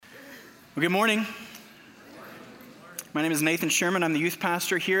Well, good morning. My name is Nathan Sherman. I'm the youth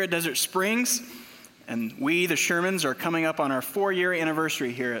pastor here at Desert Springs, and we, the Shermans, are coming up on our 4-year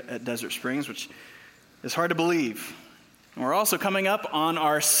anniversary here at Desert Springs, which is hard to believe. And we're also coming up on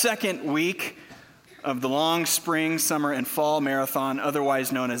our second week of the long spring, summer, and fall marathon,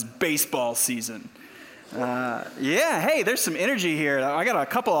 otherwise known as baseball season. Hey, there's some energy here. I got a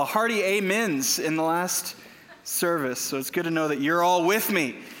couple of hearty amens in the last service, so it's good to know that you're all with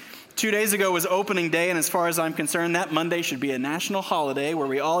me. 2 days ago was opening day, and as far as I'm concerned, that Monday should be a national holiday where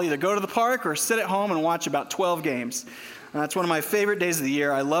we all either go to the park or sit at home and watch about 12 games. That's one of my favorite days of the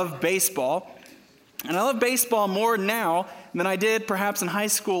year. I love baseball, and I love baseball more now than I did perhaps in high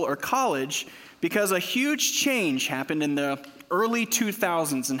school or college because a huge change happened in the early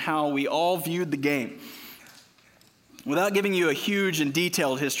 2000s in how we all viewed the game. Without giving you a huge and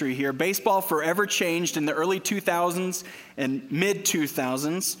detailed history here, baseball forever changed in the early 2000s and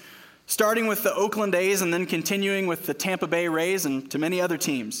mid-2000s, starting with the Oakland A's and then continuing with the Tampa Bay Rays and to many other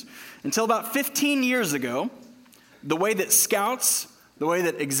teams. Until about 15 years ago, the way that scouts, the way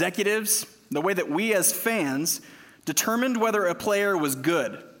that executives, the way that we as fans determined whether a player was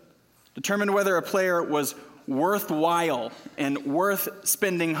good, determined whether a player was worthwhile and worth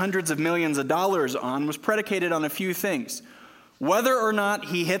spending hundreds of millions of dollars on was predicated on a few things. Whether or not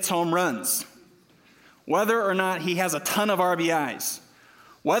he hits home runs, whether or not he has a ton of RBIs,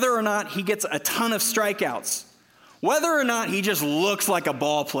 whether or not he gets a ton of strikeouts, whether or not he just looks like a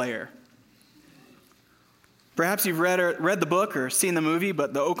ball player. Perhaps you've read the book or seen the movie,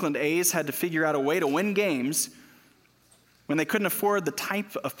 but the Oakland A's had to figure out a way to win games when they couldn't afford the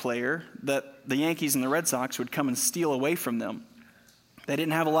type of player that the Yankees and the Red Sox would come and steal away from them. They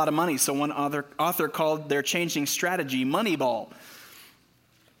didn't have a lot of money, so one author called their changing strategy Moneyball.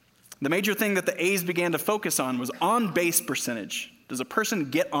 The major thing that the A's began to focus on was on-base percentage. Does a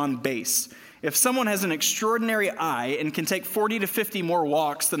person get on base? If someone has an extraordinary eye and can take 40 to 50 more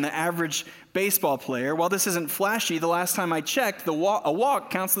walks than the average baseball player, while this isn't flashy, the last time I checked, a walk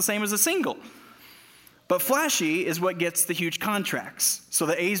counts the same as a single. But flashy is what gets the huge contracts. So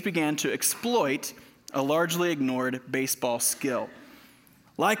the A's began to exploit a largely ignored baseball skill.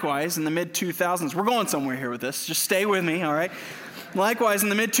 Likewise, in the mid-2000s, we're going somewhere here with this. Just stay with me, all right? Likewise, in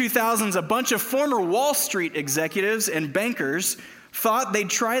the mid-2000s, a bunch of former Wall Street executives and bankers thought they'd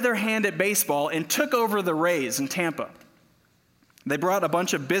try their hand at baseball and took over the Rays in Tampa. They brought a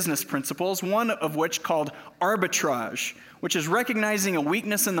bunch of business principles, one of which called arbitrage, which is recognizing a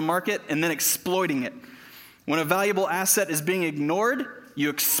weakness in the market and then exploiting it. When a valuable asset is being ignored, you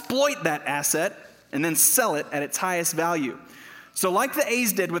exploit that asset and then sell it at its highest value. So like the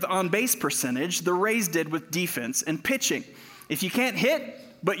A's did with on-base percentage, the Rays did with defense and pitching. If you can't hit,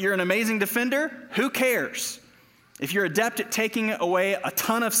 but you're an amazing defender, who cares? If you're adept at taking away a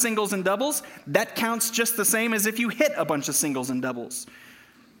ton of singles and doubles, that counts just the same as if you hit a bunch of singles and doubles.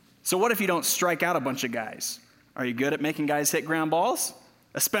 So what if you don't strike out a bunch of guys? Are you good at making guys hit ground balls?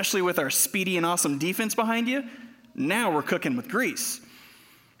 Especially with our speedy and awesome defense behind you? Now we're cooking with grease.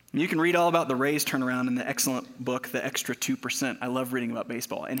 You can read all about the Rays turnaround in the excellent book, The Extra 2%. I love reading about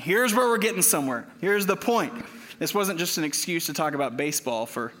baseball. And here's where we're getting somewhere. Here's the point. This wasn't just an excuse to talk about baseball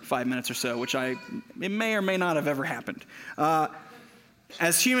for 5 minutes or so, which it may or may not have ever happened.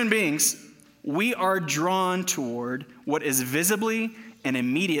 As human beings, we are drawn toward what is visibly and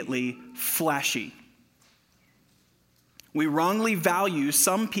immediately flashy. We wrongly value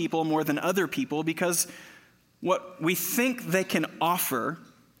some people more than other people because what we think they can offer,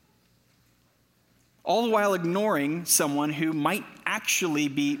 all the while ignoring someone who might actually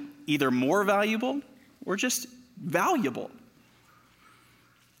be either more valuable or just valuable.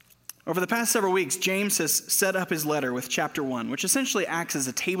 Over the past several weeks, James has set up his letter with chapter 1, which essentially acts as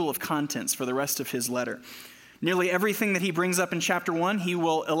a table of contents for the rest of his letter. Nearly everything that he brings up in chapter 1, he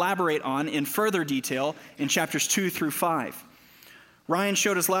will elaborate on in further detail in chapters 2 through 5. Ryan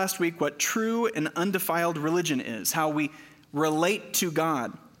showed us last week what true and undefiled religion is, how we relate to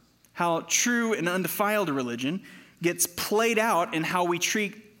God, how true and undefiled religion gets played out in how we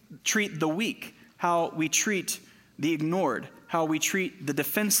treat the weak, how we treat the ignored, how we treat the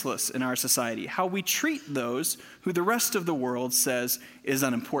defenseless in our society, how we treat those who the rest of the world says is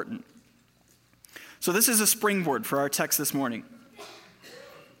unimportant. So this is a springboard for our text this morning.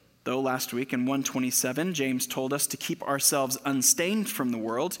 Though last week in 1:27, James told us to keep ourselves unstained from the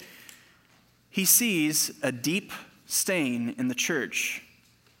world, he sees a deep stain in the church,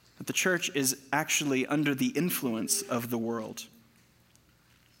 that the church is actually under the influence of the world.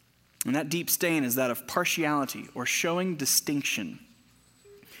 And that deep stain is that of partiality or showing distinction.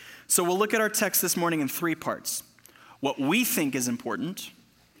 So we'll look at our text this morning in 3 parts. What we think is important,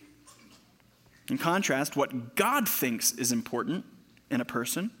 In contrast, what God thinks is important in a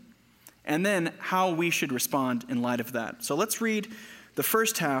person, and then how we should respond in light of that. So let's read the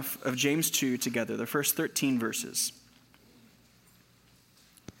first half of James 2 together, the first 13 verses.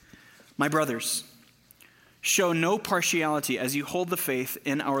 My brothers, show no partiality as you hold the faith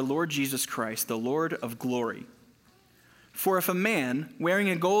in our Lord Jesus Christ, the Lord of glory. For if a man wearing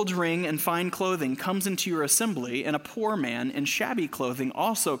a gold ring and fine clothing comes into your assembly, and a poor man in shabby clothing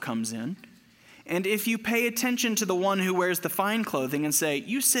also comes in, and if you pay attention to the one who wears the fine clothing and say,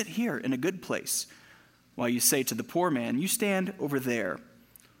 you sit here in a good place, while you say to the poor man, you stand over there,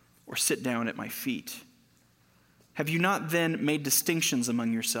 or sit down at my feet, have you not then made distinctions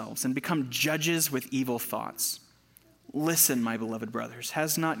among yourselves and become judges with evil thoughts? Listen, my beloved brothers,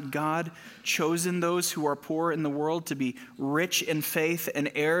 has not God chosen those who are poor in the world to be rich in faith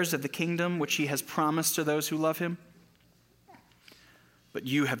and heirs of the kingdom which he has promised to those who love him? But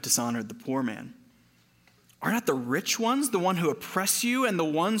you have dishonored the poor man. Are not the rich ones the one who oppress you and the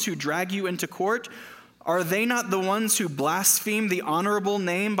ones who drag you into court? Are they not the ones who blaspheme the honorable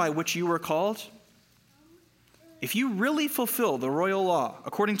name by which you were called? If you really fulfill the royal law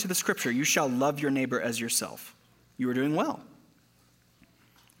according to the scripture, you shall love your neighbor as yourself. You are doing well.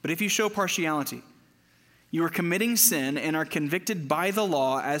 But if you show partiality, you are committing sin and are convicted by the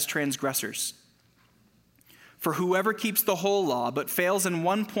law as transgressors. For whoever keeps the whole law but fails in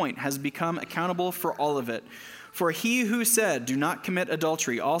one point has become accountable for all of it. For he who said, do not commit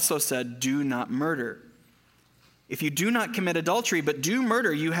adultery, also said, do not murder. If you do not commit adultery but do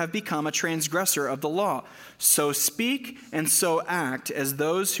murder, you have become a transgressor of the law. So speak and so act as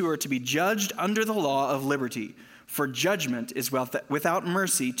those who are to be judged under the law of liberty. For judgment is without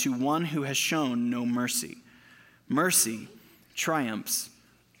mercy to one who has shown no mercy. Mercy triumphs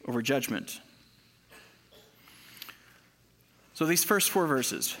over judgment. So these first 4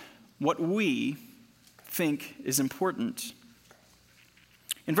 verses, what we think is important.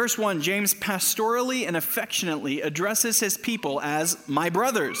 In verse 1, James pastorally and affectionately addresses his people as my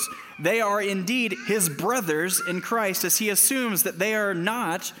brothers. They are indeed his brothers in Christ, as he assumes that they are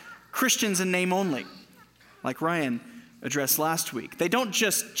not Christians in name only, like Ryan addressed last week. They don't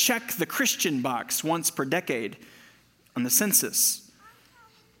just check the Christian box once per decade on the census,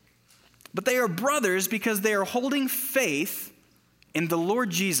 but they are brothers because they are holding faith in the Lord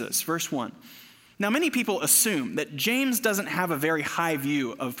Jesus. Verse 1. Now, many people assume that James doesn't have a very high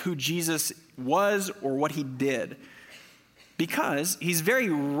view of who Jesus was or what he did, because he's very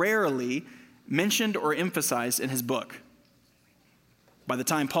rarely mentioned or emphasized in his book. By the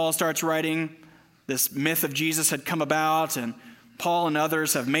time Paul starts writing, this myth of Jesus had come about, and Paul and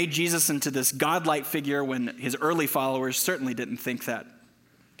others have made Jesus into this godlike figure when his early followers certainly didn't think that,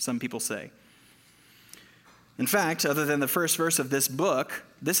 some people say. In fact, other than the first verse of this book,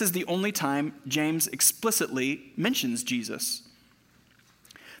 this is the only time James explicitly mentions Jesus.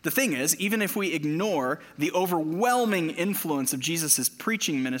 The thing is, even if we ignore the overwhelming influence of Jesus'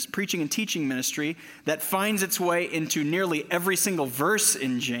 preaching and teaching ministry that finds its way into nearly every single verse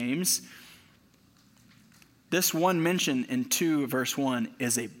in James, this one mention in 2 verse 1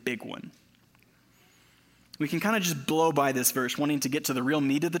 is a big one. We can kind of just blow by this verse, wanting to get to the real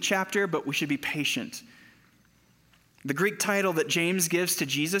meat of the chapter, but we should be patient. The Greek title that James gives to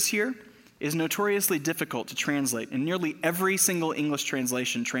Jesus here is notoriously difficult to translate, and nearly every single English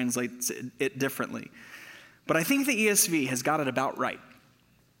translation translates it differently. But I think the ESV has got it about right,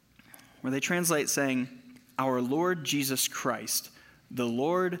 where they translate saying, our Lord Jesus Christ, the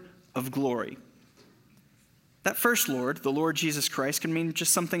Lord of glory. That first Lord, the Lord Jesus Christ, can mean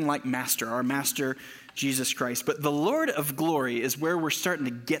just something like master, our master Jesus Christ. But the Lord of glory is where we're starting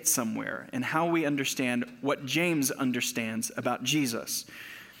to get somewhere in how we understand what James understands about Jesus.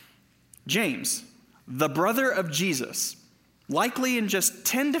 James, the brother of Jesus, likely in just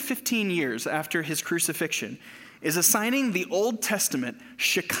 10 to 15 years after his crucifixion, is assigning the Old Testament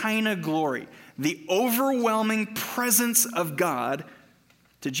Shekinah glory, the overwhelming presence of God,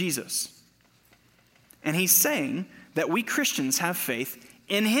 to Jesus. And he's saying that we Christians have faith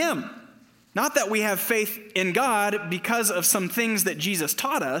in him. Not that we have faith in God because of some things that Jesus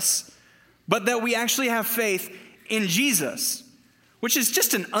taught us, but that we actually have faith in Jesus, which is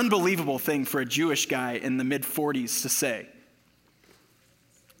just an unbelievable thing for a Jewish guy in the mid-40s to say.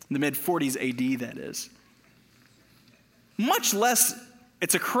 In the mid-40s AD, that is. Much less,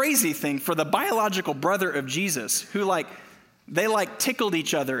 it's a crazy thing for the biological brother of Jesus, who they tickled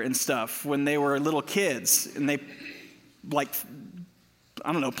each other and stuff when they were little kids, and they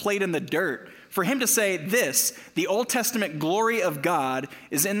played in the dirt. For him to say this, the Old Testament glory of God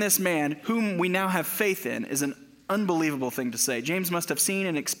is in this man whom we now have faith in, is an unbelievable thing to say. James must have seen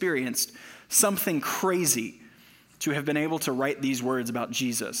and experienced something crazy to have been able to write these words about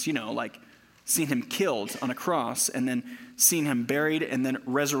Jesus. Like seen him killed on a cross, and then seen him buried, and then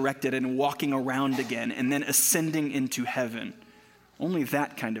resurrected and walking around again, and then ascending into heaven. Only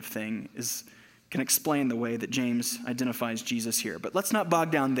that kind of thing can explain the way that James identifies Jesus here. But let's not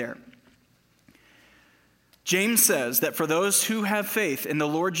bog down there. James says that for those who have faith in the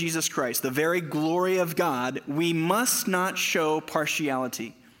Lord Jesus Christ, the very glory of God, we must not show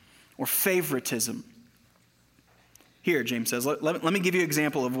partiality or favoritism. Here, James says, let me give you an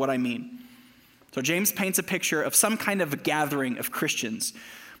example of what I mean. So James paints a picture of some kind of a gathering of Christians.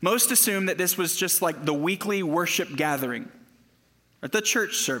 Most assume that this was just like the weekly worship gathering at the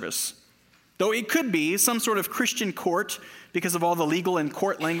church service. Though it could be some sort of Christian court because of all the legal and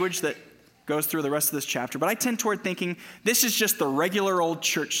court language that goes through the rest of this chapter. But I tend toward thinking this is just the regular old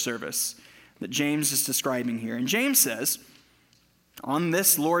church service that James is describing here. And James says, on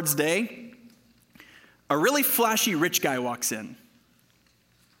this Lord's Day, a really flashy rich guy walks in,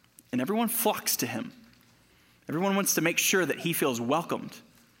 and everyone flocks to him. Everyone wants to make sure that he feels welcomed.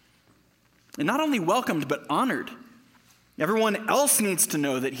 And not only welcomed, but honored. Everyone else needs to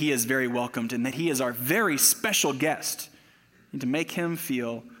know that he is very welcomed and that he is our very special guest, and to make him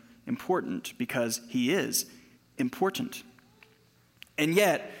feel important because he is important. And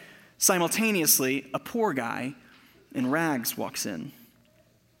yet, simultaneously, a poor guy in rags walks in.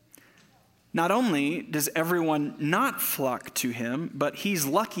 Not only does everyone not flock to him, but he's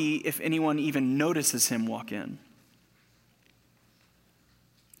lucky if anyone even notices him walk in.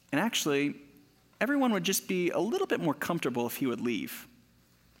 And actually, everyone would just be a little bit more comfortable if he would leave.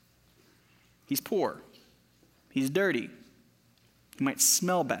 He's poor. He's dirty. He might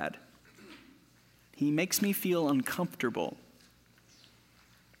smell bad. He makes me feel uncomfortable.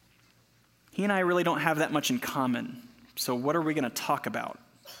 He and I really don't have that much in common. So what are we going to talk about?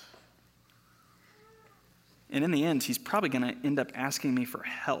 And in the end, he's probably going to end up asking me for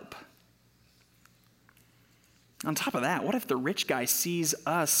help. On top of that, what if the rich guy sees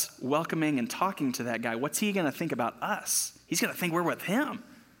us welcoming and talking to that guy? What's he going to think about us? He's going to think we're with him.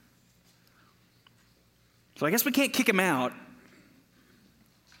 So I guess we can't kick him out.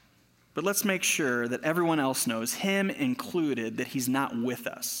 But let's make sure that everyone else knows, him included, that he's not with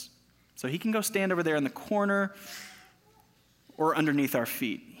us. So he can go stand over there in the corner or underneath our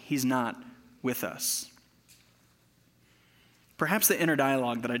feet. He's not with us. Perhaps the inner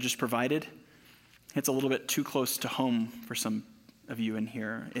dialogue that I just provided hits a little bit too close to home for some of you in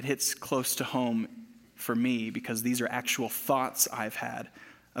here. It hits close to home for me because these are actual thoughts I've had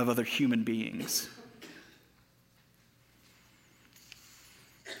of other human beings.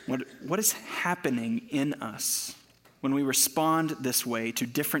 What is happening in us when we respond this way to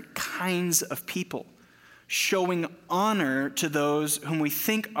different kinds of people, showing honor to those whom we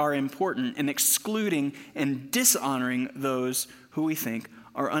think are important and excluding and dishonoring those who we think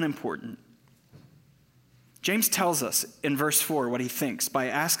are unimportant? James tells us in verse 4 what he thinks by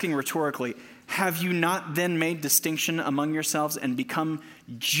asking rhetorically, "Have you not then made distinction among yourselves and become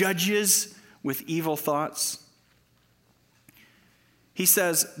judges with evil thoughts?" He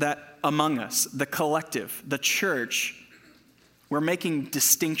says that among us, the collective, the church, we're making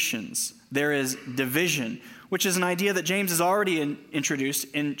distinctions. There is division, which is an idea that James has already introduced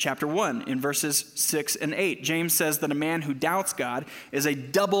in chapter 1, in verses 6 and 8. James says that a man who doubts God is a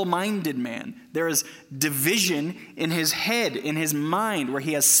double-minded man. There is division in his head, in his mind, where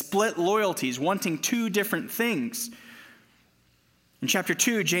he has split loyalties, wanting two different things. In chapter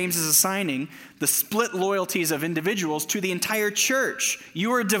 2, James is assigning the split loyalties of individuals to the entire church.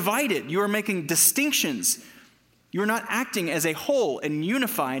 You are divided. You are making distinctions. You are not acting as a whole and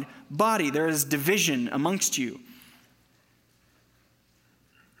unified body. There is division amongst you.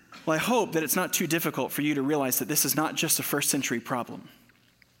 Well, I hope that it's not too difficult for you to realize that this is not just a first century problem.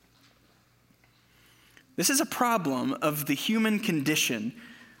 This is a problem of the human condition,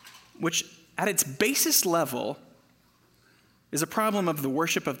 which at its basis level is a problem of the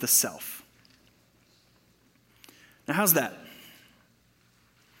worship of the self. Now, how's that?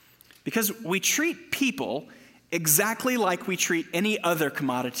 Because we treat people exactly like we treat any other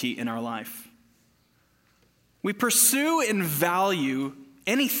commodity in our life. We pursue and value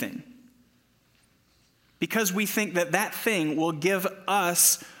anything because we think that that thing will give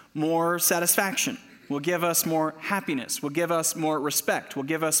us more satisfaction, will give us more happiness, will give us more respect, will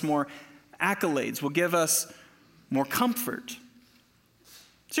give us more accolades, will give us more comfort.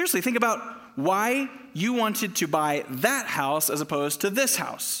 Seriously, think about why you wanted to buy that house as opposed to this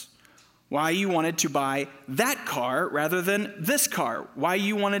house. why you wanted to buy that car rather than this car, why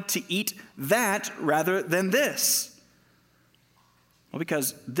you wanted to eat that rather than this. Well,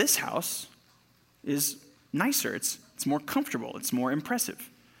 because this house is nicer, it's more comfortable, it's more impressive.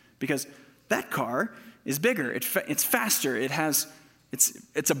 Because that car is bigger, it's faster, it's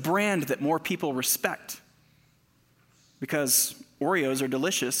a brand that more people respect. Because Oreos are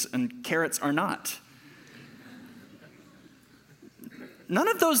delicious and carrots are not. None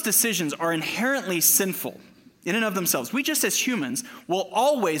of those decisions are inherently sinful in and of themselves. We just as humans will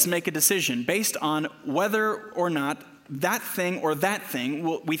always make a decision based on whether or not that thing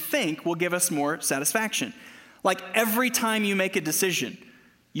we think will give us more satisfaction. Like every time you make a decision,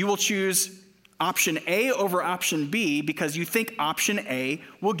 you will choose option A over option B because you think option A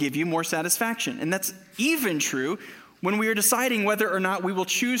will give you more satisfaction. And that's even true when we are deciding whether or not we will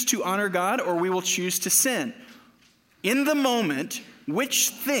choose to honor God or we will choose to sin. In the moment, which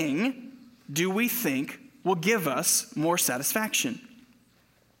thing do we think will give us more satisfaction?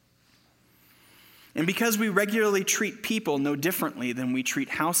 And because we regularly treat people no differently than we treat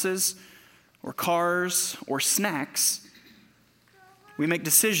houses or cars or snacks, we make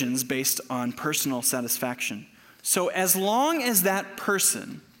decisions based on personal satisfaction. So as long as that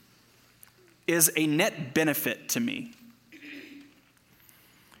person is a net benefit to me,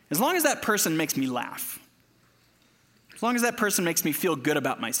 as long as that person makes me laugh, as long as that person makes me feel good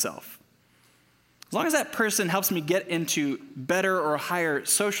about myself, as long as that person helps me get into better or higher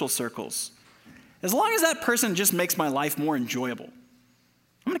social circles, as long as that person just makes my life more enjoyable,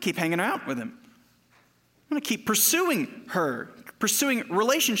 I'm going to keep hanging out with him. I'm going to keep pursuing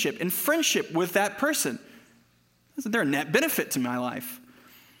relationship and friendship with that person. They're a net benefit to my life.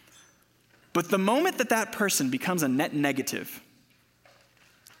 But the moment that that person becomes a net negative,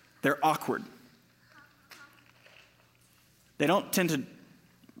 they're awkward. They don't tend to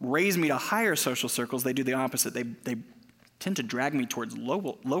raise me to higher social circles. They do the opposite. They tend to drag me towards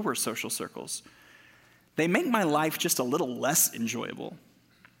lower social circles. They make my life just a little less enjoyable.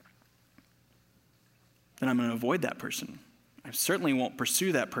 Then I'm going to avoid that person. I certainly won't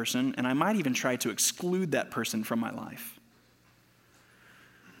pursue that person, and I might even try to exclude that person from my life.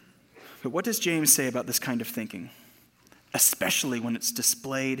 But what does James say about this kind of thinking? Especially when it's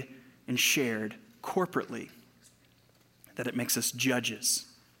displayed and shared corporately, that it makes us judges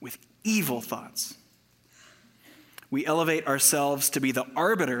with evil thoughts. We elevate ourselves to be the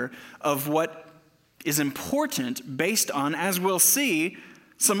arbiter of what is important based on, as we'll see,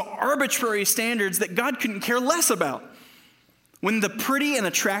 some arbitrary standards that God couldn't care less about. When the pretty and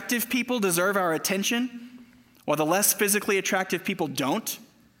attractive people deserve our attention, while the less physically attractive people don't,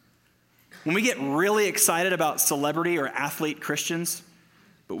 when we get really excited about celebrity or athlete Christians,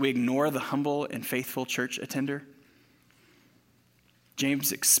 but we ignore the humble and faithful church attender,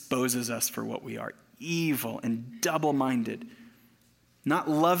 James exposes us for what we are: evil and double-minded, not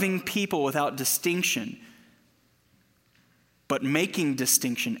loving people without distinction, but making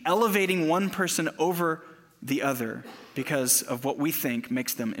distinction, elevating one person over the other because of what we think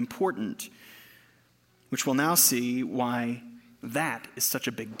makes them important, which we'll now see why that is such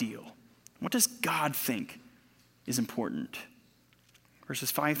a big deal. What does God think is important?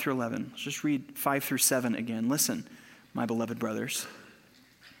 Verses 5 through 11. Let's just read 5 through 7 again. Listen, my beloved brothers.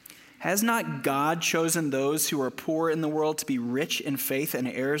 Has not God chosen those who are poor in the world to be rich in faith and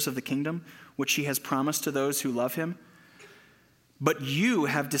heirs of the kingdom, which he has promised to those who love him? But you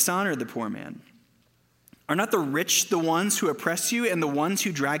have dishonored the poor man. Are not the rich the ones who oppress you and the ones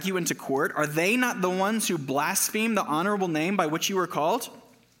who drag you into court? Are they not the ones who blaspheme the honorable name by which you were called?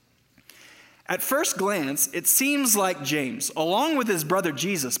 At first glance, it seems like James, along with his brother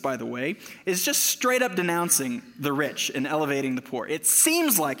Jesus, by the way, is just straight up denouncing the rich and elevating the poor. It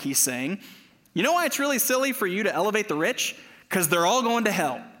seems like he's saying, you know why it's really silly for you to elevate the rich? Because they're all going to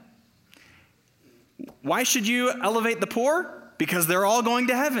hell. Why should you elevate the poor? Because they're all going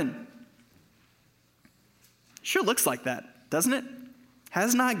to heaven. Sure looks like that, doesn't it?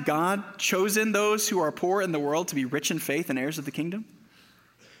 Has not God chosen those who are poor in the world to be rich in faith and heirs of the kingdom?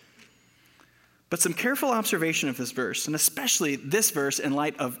 But some careful observation of this verse, and especially this verse in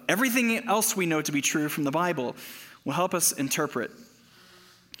light of everything else we know to be true from the Bible, will help us interpret.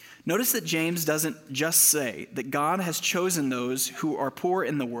 Notice that James doesn't just say that God has chosen those who are poor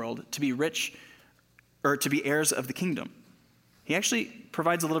in the world to be rich or to be heirs of the kingdom. He actually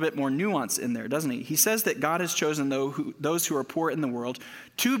provides a little bit more nuance in there, doesn't he? He says that God has chosen those who are poor in the world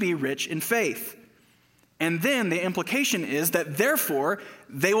to be rich in faith. And then the implication is that therefore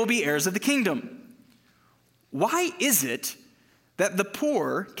they will be heirs of the kingdom. Why is it that the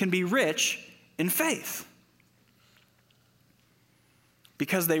poor can be rich in faith?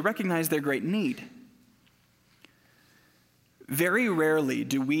 because they recognize their great need. Very rarely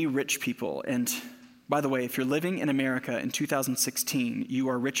do we rich people, and by the way, if you're living in America in 2016, you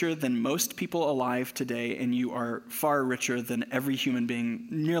are richer than most people alive today, and you are far richer than every human being,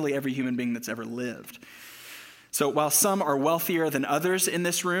 nearly every human being that's ever lived. So while some are wealthier than others in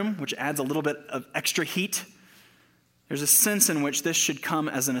this room, which adds a little bit of extra heat, there's a sense in which this should come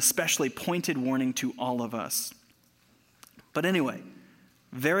as an especially pointed warning to all of us. But anyway,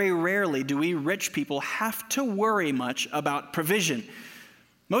 very rarely do we rich people have to worry much about provision.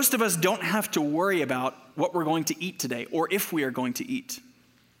 Most of us don't have to worry about what we're going to eat today or if we are going to eat.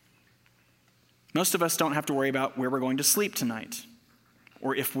 Most of us don't have to worry about where we're going to sleep tonight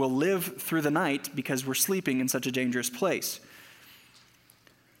or if we'll live through the night because we're sleeping in such a dangerous place.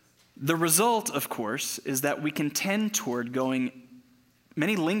 The result, of course, is that we can tend toward going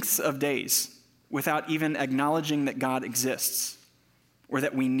many lengths of days without even acknowledging that God exists or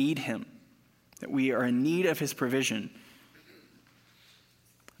that we need him, that we are in need of his provision.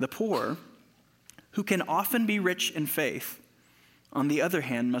 The poor, who can often be rich in faith, on the other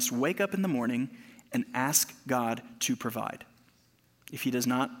hand, must wake up in the morning and ask God to provide. If he does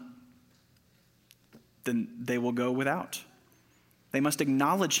not, then they will go without. They must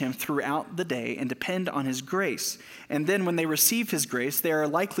acknowledge him throughout the day and depend on his grace. And then when they receive his grace, they are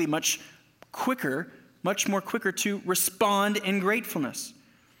likely much more quicker to respond in gratefulness.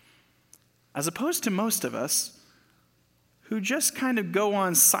 As opposed to most of us, who just kind of go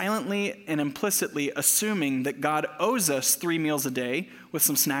on silently and implicitly assuming that God owes us 3 meals a day with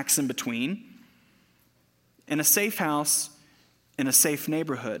some snacks in between, in a safe house, in a safe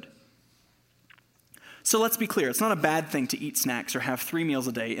neighborhood. So let's be clear, it's not a bad thing to eat snacks or have 3 meals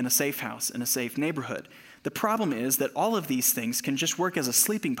a day in a safe house, in a safe neighborhood. The problem is that all of these things can just work as a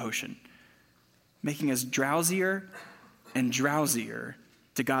sleeping potion, making us drowsier and drowsier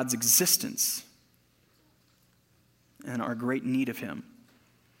to God's existence and our great need of him.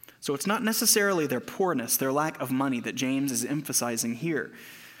 So it's not necessarily their poorness, their lack of money that James is emphasizing here.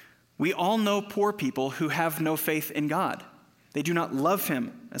 We all know poor people who have no faith in God. They do not love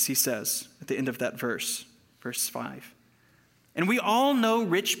him, as he says at the end of that verse 5. And we all know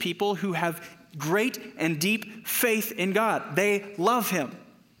rich people who have great and deep faith in God. They love him.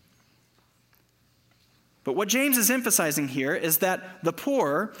 But what James is emphasizing here is that the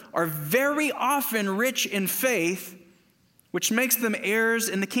poor are very often rich in faith, which makes them heirs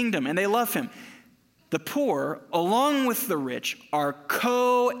in the kingdom, and they love him. The poor, along with the rich, are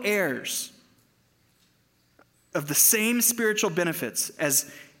co-heirs of the same spiritual benefits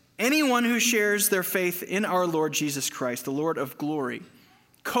as anyone who shares their faith in our Lord Jesus Christ, the Lord of glory.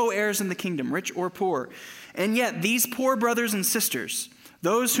 Co-heirs in the kingdom, rich or poor. And yet these poor brothers and sisters,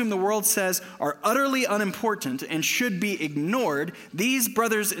 those whom the world says are utterly unimportant and should be ignored, these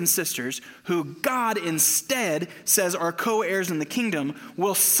brothers and sisters who God instead says are co-heirs in the kingdom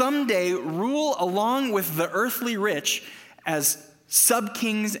will someday rule along with the earthly rich as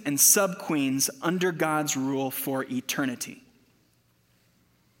sub-kings and sub-queens under God's rule for eternity.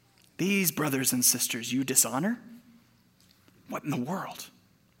 These brothers and sisters you dishonor? What in the world?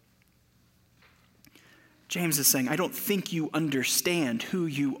 James is saying, I don't think you understand who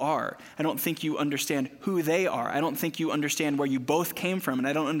you are. I don't think you understand who they are. I don't think you understand where you both came from, and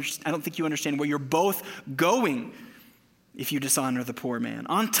I don't think you understand where you're both going if you dishonor the poor man.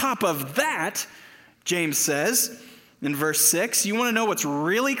 On top of that, James says in verse 6, you want to know what's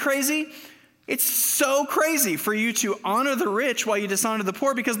really crazy? It's so crazy for you to honor the rich while you dishonor the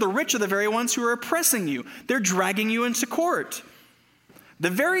poor, because the rich are the very ones who are oppressing you. They're dragging you into court. The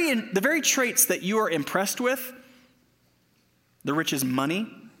very traits that you are impressed with, the rich's money,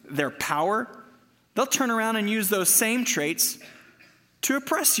 their power, they'll turn around and use those same traits to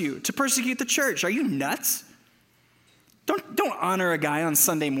oppress you, to persecute the church. Are you nuts? Don't honor a guy on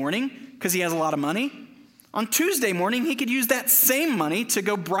Sunday morning because he has a lot of money. On Tuesday morning, he could use that same money to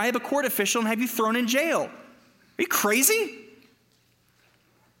go bribe a court official and have you thrown in jail. Are you crazy?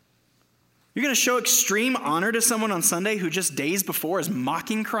 You're going to show extreme honor to someone on Sunday who just days before is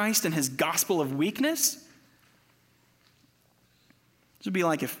mocking Christ and his gospel of weakness? This would be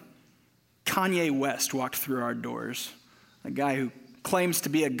like if Kanye West walked through our doors, a guy who claims to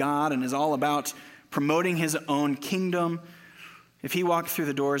be a god and is all about promoting his own kingdom. If he walked through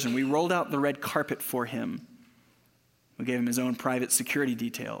the doors and we rolled out the red carpet for him, we gave him his own private security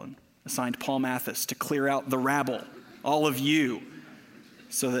detail and assigned Paul Mathis to clear out the rabble, all of you,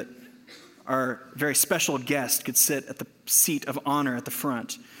 so that our very special guest could sit at the seat of honor at the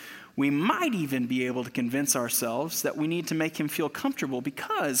front. We might even be able to convince ourselves that we need to make him feel comfortable,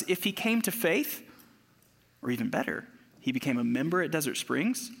 because if he came to faith, or even better, He became a member at Desert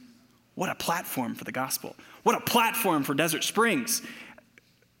Springs. What a platform for the gospel. What a platform for Desert Springs.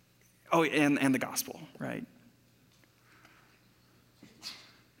 Oh, and the gospel, right?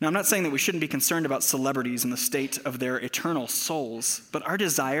 Now, I'm not saying that we shouldn't be concerned about celebrities and the state of their eternal souls, but our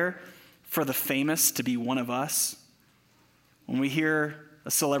desire for the famous to be one of us, when we hear a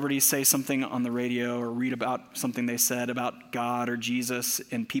celebrity say something on the radio or read about something they said about God or Jesus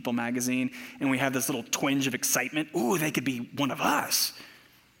in People magazine, and we have this little twinge of excitement, ooh, they could be one of us.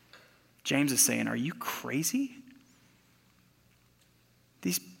 James is saying, are you crazy?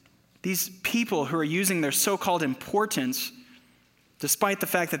 These people who are using their so-called importance, despite the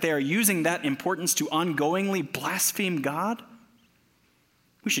fact that they are using that importance to ongoingly blaspheme God,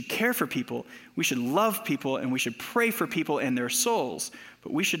 we should care for people, we should love people, and we should pray for people and their souls.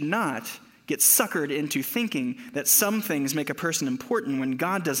 But we should not get suckered into thinking that some things make a person important when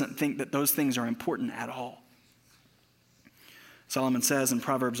God doesn't think that those things are important at all. Solomon says in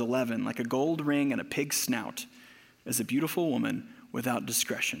Proverbs 11, like a gold ring and a pig's snout is a beautiful woman without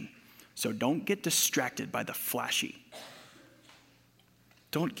discretion. So don't get distracted by the flashy.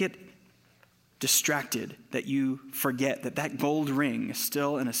 Don't get distracted that you forget that that gold ring is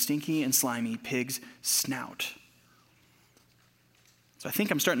still in a stinky and slimy pig's snout. So I think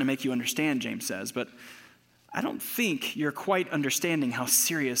I'm starting to make you understand, James says, but I don't think you're quite understanding how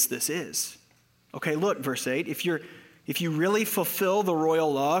serious this is. Okay, look, verse 8, if you really fulfill the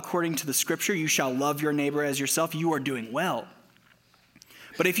royal law according to the scripture, you shall love your neighbor as yourself, you are doing well.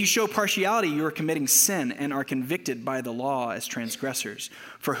 But if you show partiality, you are committing sin and are convicted by the law as transgressors.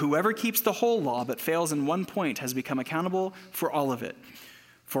 For whoever keeps the whole law but fails in one point has become accountable for all of it.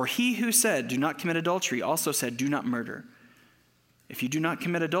 For he who said, do not commit adultery, also said, do not murder. If you do not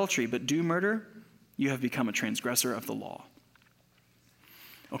commit adultery but do murder, you have become a transgressor of the law.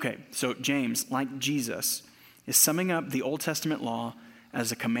 Okay, so James, like Jesus, is summing up the Old Testament law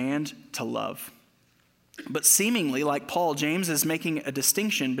as a command to love. But seemingly, like Paul, James is making a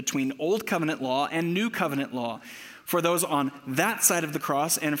distinction between Old Covenant law and New Covenant law for those on that side of the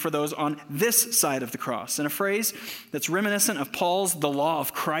cross and for those on this side of the cross. In a phrase that's reminiscent of Paul's the law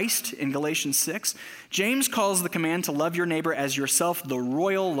of Christ in Galatians 6, James calls the command to love your neighbor as yourself the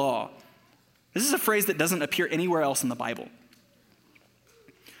royal law. This is a phrase that doesn't appear anywhere else in the Bible.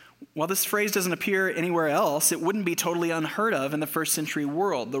 While this phrase doesn't appear anywhere else, it wouldn't be totally unheard of in the first century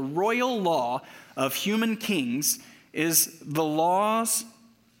world. The royal law of human kings is the laws,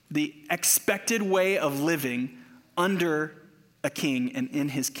 the expected way of living under a king and in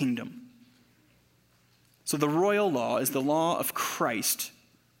his kingdom. So the royal law is the law of Christ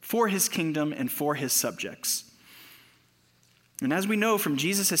for his kingdom and for his subjects. And as we know from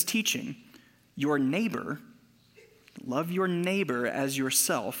Jesus' teaching, your neighbor, love your neighbor as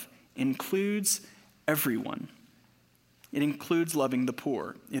yourself, includes everyone. It includes loving the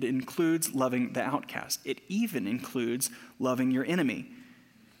poor. It includes loving the outcast. It even includes loving your enemy.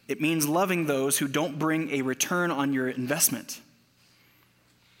 It means loving those who don't bring a return on your investment.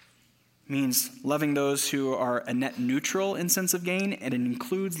 It means loving those who are a net neutral in sense of gain, and it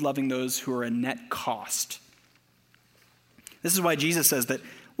includes loving those who are a net cost. This is why Jesus says that,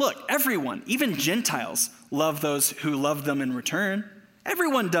 look, everyone, even Gentiles, love those who love them in return.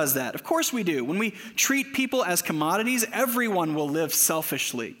 Everyone does that. Of course we do. When we treat people as commodities, everyone will live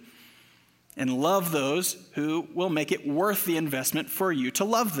selfishly and love those who will make it worth the investment for you to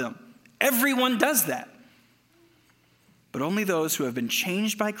love them. Everyone does that. But only those who have been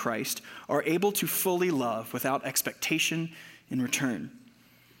changed by Christ are able to fully love without expectation in return.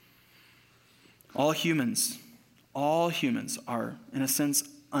 All humans are, in a sense,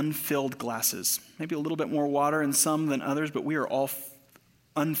 unfilled glasses. Maybe a little bit more water in some than others, but we are all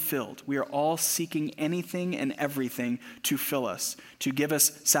unfilled. We are all seeking anything and everything to fill us, to give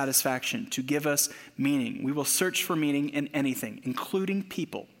us satisfaction, to give us meaning. We will search for meaning in anything, including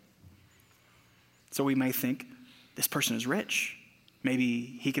people. So we may think, this person is rich.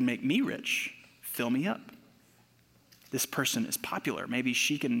 Maybe he can make me rich. Fill me up. This person is popular. Maybe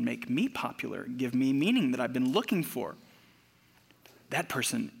she can make me popular, give me meaning that I've been looking for. That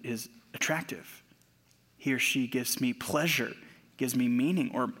person is attractive. He or she gives me pleasure, gives me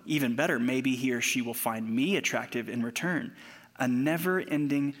meaning, or even better, maybe he or she will find me attractive in return. A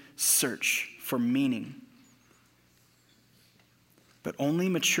never-ending search for meaning. But only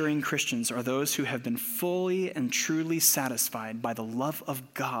maturing Christians are those who have been fully and truly satisfied by the love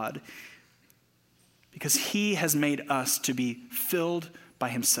of God, because he has made us to be filled by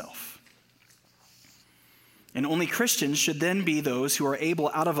himself. And only Christians should then be those who are able,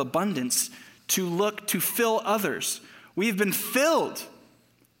 out of abundance, to look to fill others. We have been filled.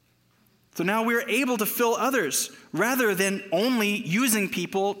 So now we're able to fill others rather than only using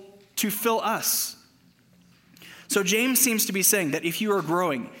people to fill us. So James seems to be saying that if you are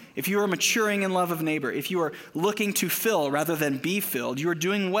growing, if you are maturing in love of neighbor, if you are looking to fill rather than be filled, you are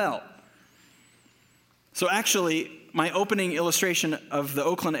doing well. So actually, my opening illustration of the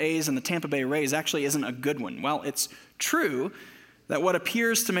Oakland A's and the Tampa Bay Rays actually isn't a good one. Well, it's true that what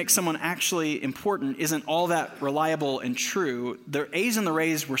appears to make someone actually important isn't all that reliable and true. The A's and the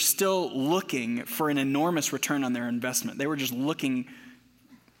Rays were still looking for an enormous return on their investment. They were just looking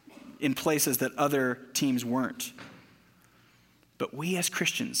in places that other teams weren't. But we as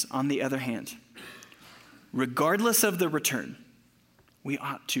Christians, on the other hand, regardless of the return, we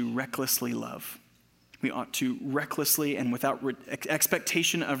ought to recklessly love. We ought to recklessly and without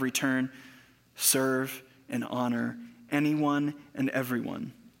expectation of return serve and honor anyone and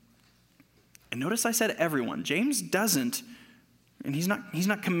everyone. And notice I said everyone. James doesn't, and he's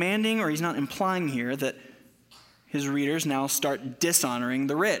not commanding or he's not implying here that his readers now start dishonoring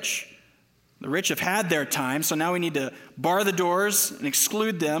the rich. The rich have had their time, so now we need to bar the doors and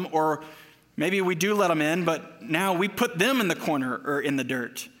exclude them, or maybe we do let them in, but now we put them in the corner or in the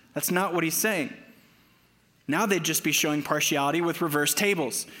dirt. That's not what he's saying. Now they'd just be showing partiality with reverse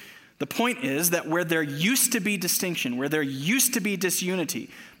tables. The point is that where there used to be distinction, where there used to be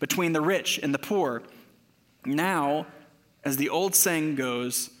disunity between the rich and the poor, now, as the old saying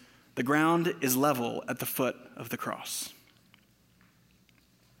goes, the ground is level at the foot of the cross.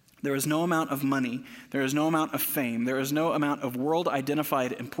 There is no amount of money, there is no amount of fame, there is no amount of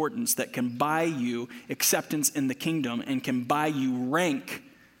world-identified importance that can buy you acceptance in the kingdom and can buy you rank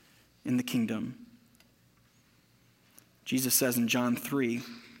in the kingdom. Jesus says in John 3,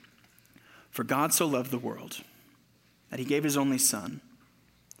 "For God so loved the world that he gave his only Son,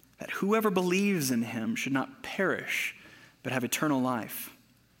 that whoever believes in him should not perish, but have eternal life."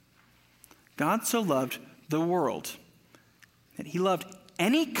 God so loved the world that he loved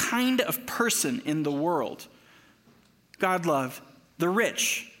any kind of person in the world. God loved the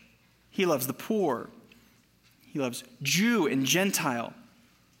rich. He loves the poor. He loves Jew and Gentile,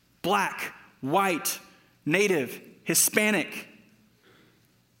 black, white, native, Hispanic,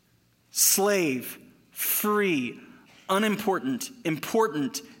 slave, free, unimportant,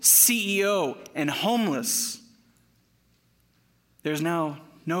 important, CEO, and homeless. There's now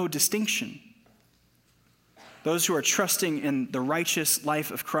no distinction. Those who are trusting in the righteous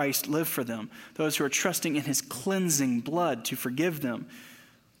life of Christ live for them. Those who are trusting in his cleansing blood to forgive them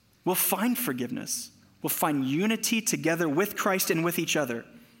will find forgiveness, will find unity together with Christ and with each other.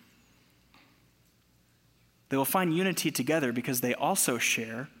 They will find unity together because they also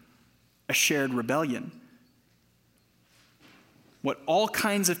share a shared rebellion. What all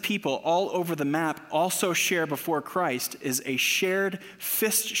kinds of people all over the map also share before Christ is a shared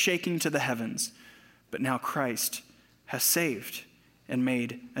fist shaking to the heavens. But now Christ has saved and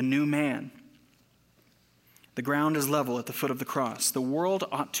made a new man. The ground is level at the foot of the cross. The world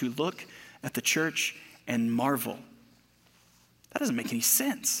ought to look at the church and marvel. That doesn't make any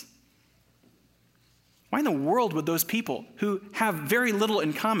sense. Why in the world would those people who have very little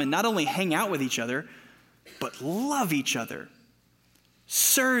in common not only hang out with each other, but love each other,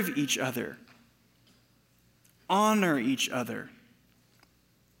 serve each other, honor each other?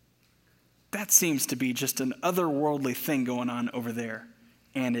 That seems to be just an otherworldly thing going on over there,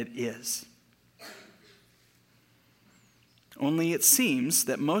 and it is. Only it seems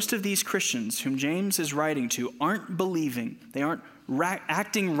that most of these Christians whom James is writing to aren't believing. They aren't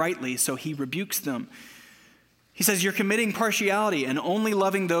acting rightly, so he rebukes them. He says, you're committing partiality and only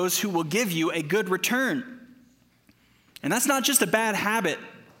loving those who will give you a good return. And that's not just a bad habit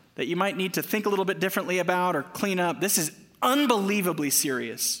that you might need to think a little bit differently about or clean up. This is unbelievably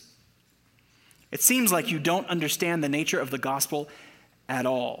serious. It seems like you don't understand the nature of the gospel at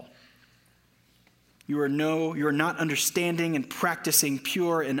all. You are not understanding and practicing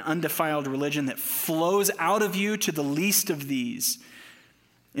pure and undefiled religion that flows out of you to the least of these.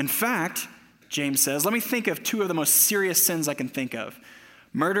 In fact, James says, let me think of two of the most serious sins I can think of: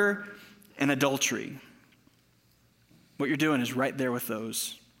 murder and adultery. What you're doing is right there with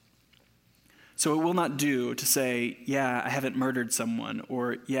those. So it will not do to say, yeah, I haven't murdered someone,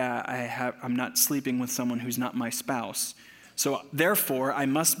 or yeah, I'm not sleeping with someone who's not my spouse. So therefore, I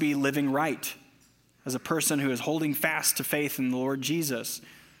must be living right as a person who is holding fast to faith in the Lord Jesus.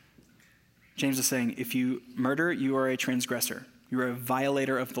 James is saying, if you murder, you are a transgressor. You are a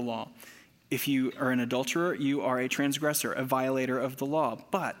violator of the law. If you are an adulterer, you are a transgressor, a violator of the law.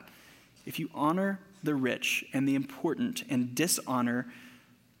 But if you honor the rich and the important and dishonor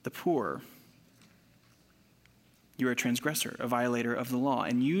the poor, you're a transgressor, a violator of the law,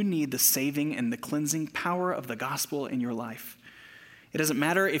 and you need the saving and the cleansing power of the gospel in your life. It doesn't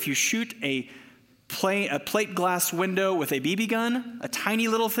matter if you shoot a plate glass window with a BB gun, a tiny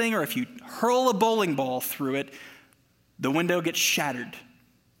little thing, or if you hurl a bowling ball through it, the window gets shattered.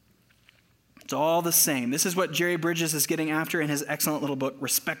 It's all the same. This is what Jerry Bridges is getting after in his excellent little book,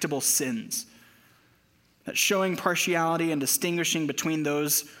 Respectable Sins. That showing partiality and distinguishing between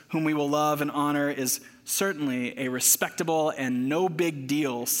those whom we will love and honor is certainly a respectable and no big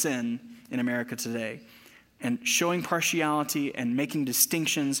deal sin in America today. And showing partiality and making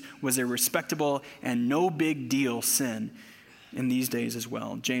distinctions was a respectable and no big deal sin in these days as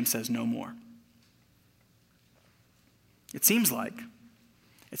well. James says no more. It seems like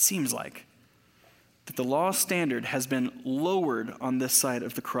that the law standard has been lowered on this side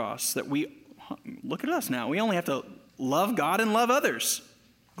of the cross, that we, look at us now, we only have to love God and love others.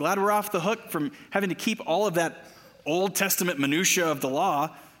 Glad we're off the hook from having to keep all of that Old Testament minutia of the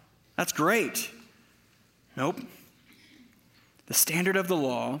law. That's great. Nope. The standard of the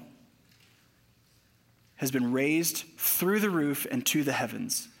law has been raised through the roof and to the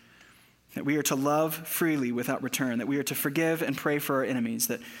heavens. That we are to love freely without return. That we are to forgive and pray for our enemies.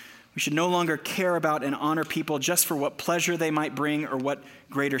 That we should no longer care about and honor people just for what pleasure they might bring or what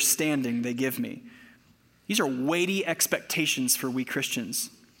greater standing they give me. These are weighty expectations for we Christians.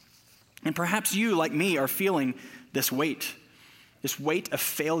 And perhaps you, like me, are feeling this weight of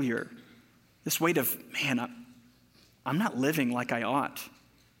failure. This weight of, man, I'm not living like I ought.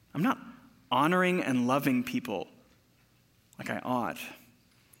 I'm not honoring and loving people like I ought.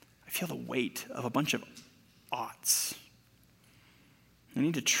 I feel the weight of a bunch of oughts. I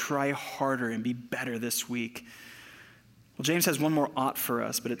need to try harder and be better this week. Well, James has one more ought for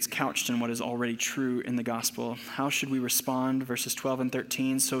us, but it's couched in what is already true in the gospel. How should we respond? Verses 12 and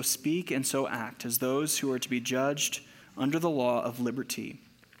 13. So speak and so act as those who are to be judged under the law of liberty.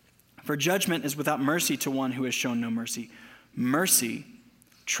 For judgment is without mercy to one who has shown no mercy. Mercy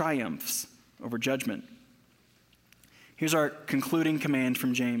triumphs over judgment. Here's our concluding command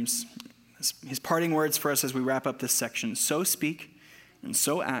from James. His parting words for us as we wrap up this section. So speak and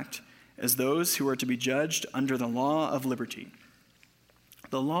so act as those who are to be judged under the law of liberty.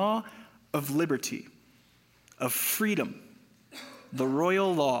 The law of liberty, of freedom. The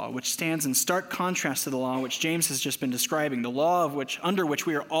royal law, which stands in stark contrast to the law which James has just been describing, the law under which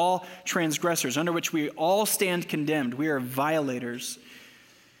we are all transgressors, under which we all stand condemned. We are violators.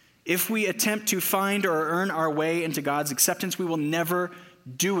 If we attempt to find or earn our way into God's acceptance, we will never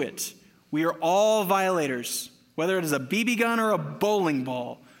do it. We are all violators, whether it is a BB gun or a bowling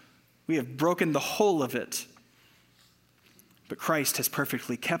ball. We have broken the whole of it. But Christ has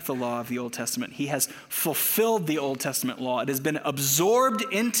perfectly kept the law of the Old Testament. He has fulfilled the Old Testament law. It has been absorbed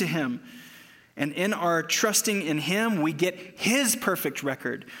into him. And in our trusting in him, we get his perfect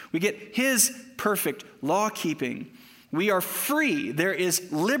record. We get his perfect law keeping. We are free. There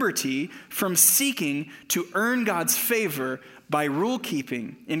is liberty from seeking to earn God's favor by rule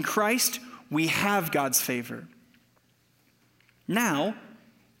keeping. In Christ, we have God's favor. Now,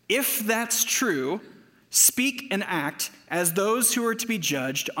 if that's true, speak and act as those who are to be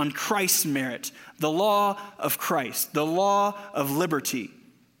judged on Christ's merit, the law of Christ, the law of liberty.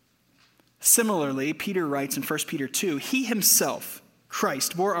 Similarly, Peter writes in 1 Peter 2, he himself,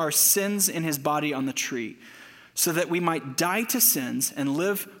 Christ, bore our sins in his body on the tree, so that we might die to sins and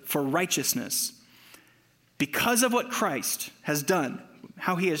live for righteousness. Because of what Christ has done,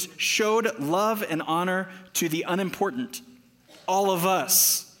 how he has showed love and honor to the unimportant, all of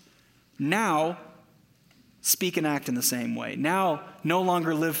us, now speak and act in the same way. Now, no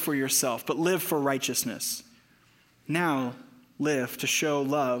longer live for yourself, but live for righteousness. Now, live to show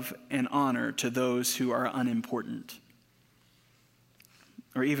love and honor to those who are unimportant.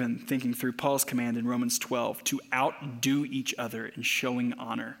 Or even thinking through Paul's command in Romans 12, to outdo each other in showing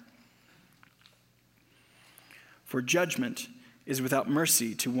honor. For judgment is without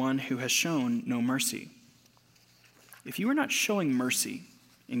mercy to one who has shown no mercy. If you are not showing mercy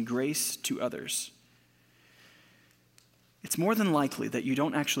and grace to others, it's more than likely that you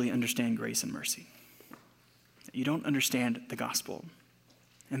don't actually understand grace and mercy. You don't understand the gospel.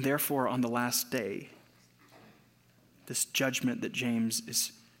 And therefore, on the last day, this judgment that James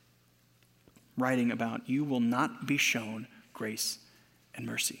is writing about, you will not be shown grace and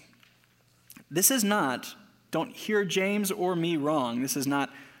mercy. This is not, don't hear James or me wrong, this is not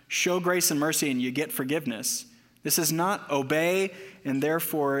show grace and mercy and you get forgiveness. This is not obey and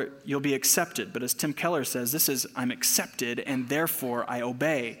therefore you'll be accepted. But as Tim Keller says, this is I'm accepted and therefore I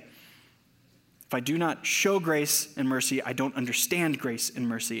obey. If I do not show grace and mercy, I don't understand grace and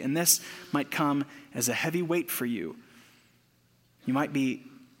mercy. And this might come as a heavy weight for you. You might be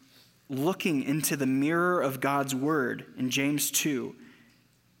looking into the mirror of God's word in James 2,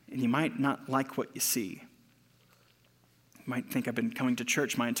 and you might not like what you see. You might think, I've been coming to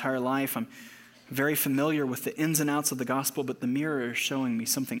church my entire life. I'm very familiar with the ins and outs of the gospel, but the mirror is showing me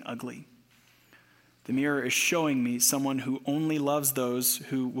something ugly. The mirror is showing me someone who only loves those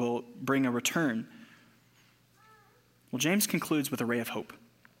who will bring a return. Well, James concludes with a ray of hope.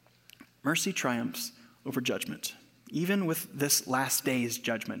 Mercy triumphs over judgment, even with this last day's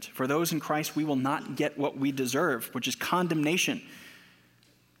judgment. For those in Christ, we will not get what we deserve, which is condemnation.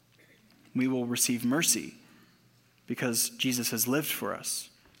 We will receive mercy because Jesus has lived for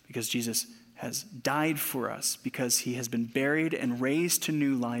us, because Jesus has died for us, because he has been buried and raised to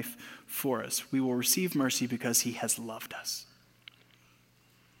new life for us. We will receive mercy because he has loved us.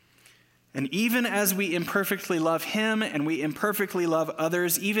 And even as we imperfectly love him and we imperfectly love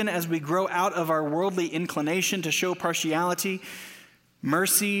others, even as we grow out of our worldly inclination to show partiality,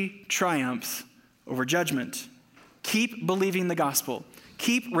 mercy triumphs over judgment. Keep believing the gospel.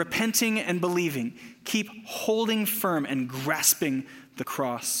 Keep repenting and believing. Keep holding firm and grasping the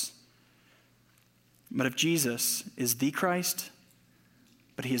cross. But if Jesus is the Christ,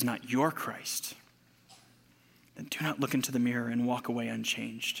 but he is not your Christ, then do not look into the mirror and walk away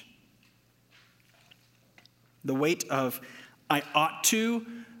unchanged. The weight of I ought to,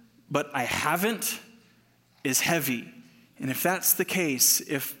 but I haven't is heavy. And if that's the case,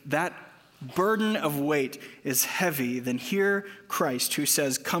 if that burden of weight is heavy, then hear Christ who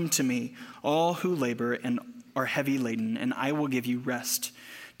says, "Come to me, all who labor and are heavy laden, and I will give you rest.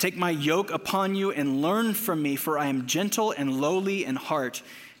 Take my yoke upon you and learn from me, for I am gentle and lowly in heart,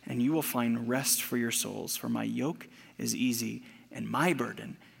 and you will find rest for your souls. For my yoke is easy and my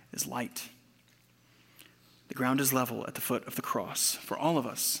burden is light." The ground is level at the foot of the cross for all of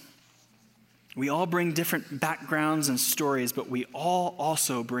us. We all bring different backgrounds and stories, but we all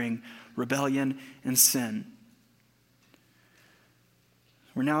also bring rebellion and sin.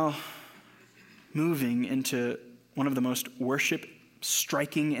 We're now moving into one of the most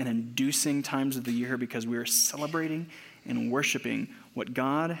worship-striking and inducing times of the year because we are celebrating and worshiping what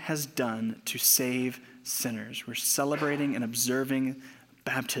God has done to save sinners. We're celebrating and observing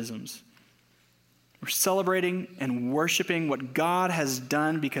baptisms. We're celebrating and worshiping what God has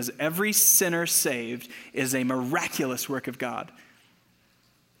done because every sinner saved is a miraculous work of God.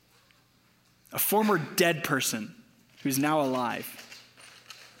 A former dead person who's now alive.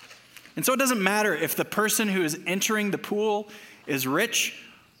 And so it doesn't matter if the person who is entering the pool is rich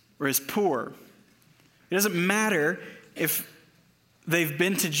or is poor. It doesn't matter if they've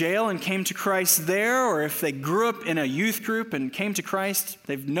been to jail and came to Christ there, or if they grew up in a youth group and came to Christ.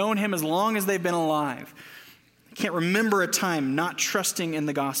 They've known him as long as they've been alive. I can't remember a time not trusting in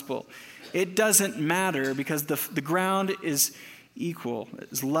the gospel. It doesn't matter because the ground is equal,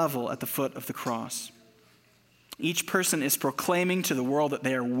 is level at the foot of the cross. Each person is proclaiming to the world that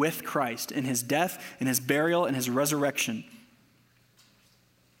they are with Christ in his death, in his burial, and his resurrection.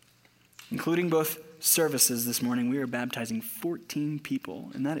 Including both services this morning, we are baptizing 14 people,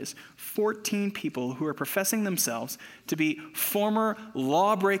 and that is 14 people who are professing themselves to be former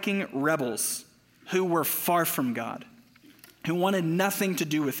law-breaking rebels who were far from God, who wanted nothing to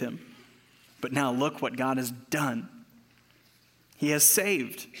do with him. But now look what God has done. He has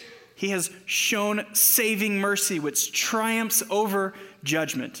saved. He has shown saving mercy which triumphs over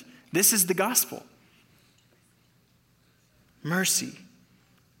judgment. This is the gospel. Mercy,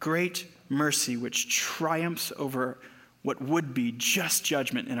 great mercy which triumphs over what would be just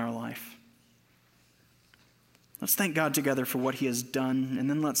judgment in our life. Let's thank God together for what he has done, and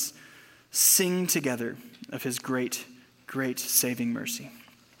then let's sing together of his great, great saving mercy.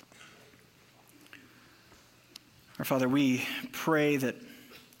 Our Father, we pray that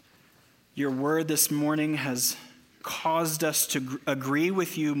your word this morning has caused us to agree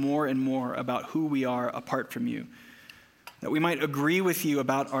with you more and more about who we are apart from you. That we might agree with you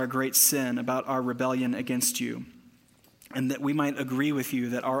about our great sin, about our rebellion against you. And that we might agree with you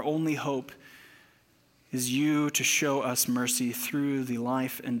that our only hope is you to show us mercy through the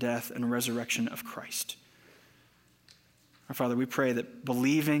life and death and resurrection of Christ. Our Father, we pray that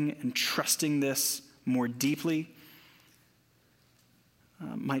believing and trusting this more deeply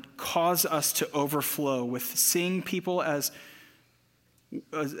might cause us to overflow with seeing people as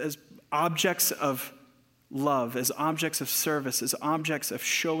objects of love, as objects of service, as objects of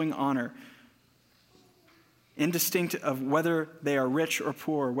showing honor, indistinct of whether they are rich or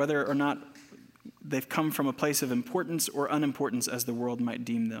poor, whether or not they've come from a place of importance or unimportance as the world might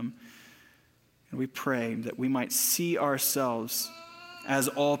deem them. And we pray that we might see ourselves as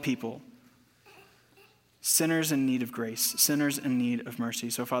all people, sinners in need of grace, sinners in need of mercy.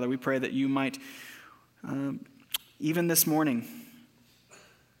 So, Father, we pray that you might, even this morning,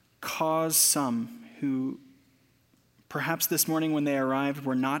 cause some who perhaps this morning when they arrived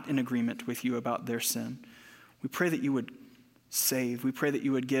were not in agreement with you about their sin. We pray that you would save. We pray that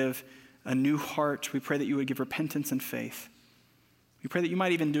you would give a new heart. We pray that you would give repentance and faith. We pray that you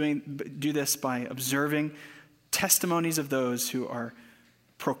might even do this by observing testimonies of those who are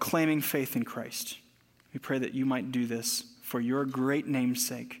proclaiming faith in Christ. We pray that you might do this for your great name's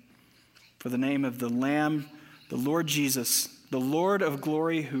sake, for the name of the Lamb, the Lord Jesus, the Lord of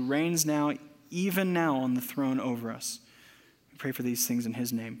glory who reigns now, even now on the throne over us. We pray for these things in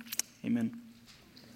his name. Amen.